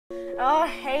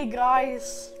Hey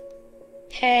guys.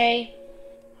 Hey.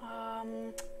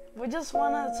 We just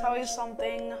wanna tell you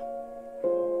something.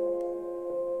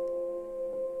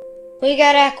 We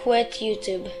gotta quit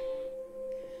YouTube.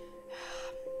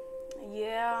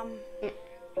 Yeah.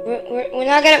 We're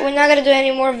not gonna do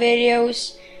any more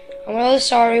videos. I'm really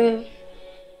sorry.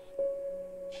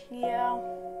 Yeah.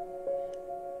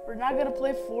 We're not gonna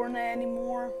play Fortnite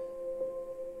anymore.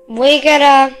 We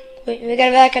gotta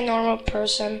be like a normal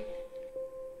person.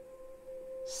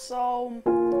 So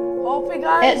hope you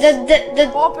guys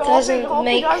Hope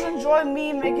you guys enjoy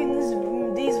me making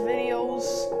these videos.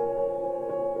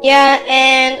 Yeah,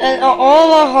 and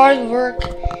all our hard work.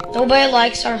 Nobody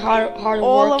likes our hard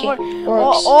work.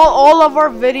 All of our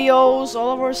videos,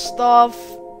 all of our stuff.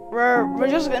 We're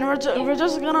just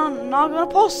not gonna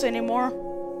post anymore.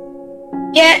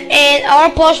 Yeah, and our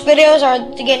post videos are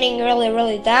getting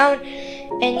really down.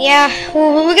 And yeah,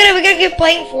 we're gonna keep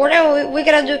playing Fortnite. We're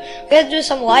gonna do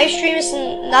some live streams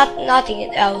and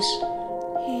nothing else.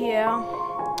 Yeah.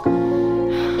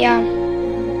 Yeah.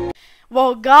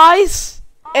 Well, guys,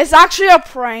 it's actually a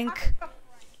prank.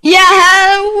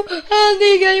 Yeah.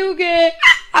 Okay.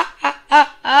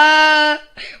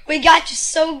 We got you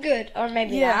so good, or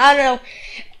maybe not. I don't know.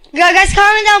 Guys,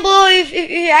 comment down below if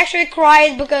you actually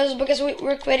cried because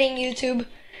we're quitting YouTube,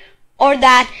 or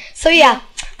that. So yeah.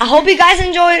 I hope you guys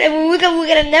enjoyed, and we're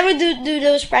gonna never do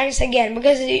those pranks again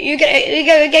because you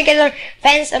gonna get our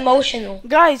fans emotional.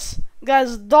 Guys,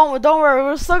 don't worry,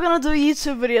 we're still gonna do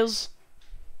YouTube videos.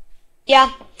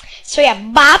 Yeah. So yeah,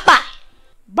 bye.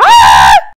 Bye.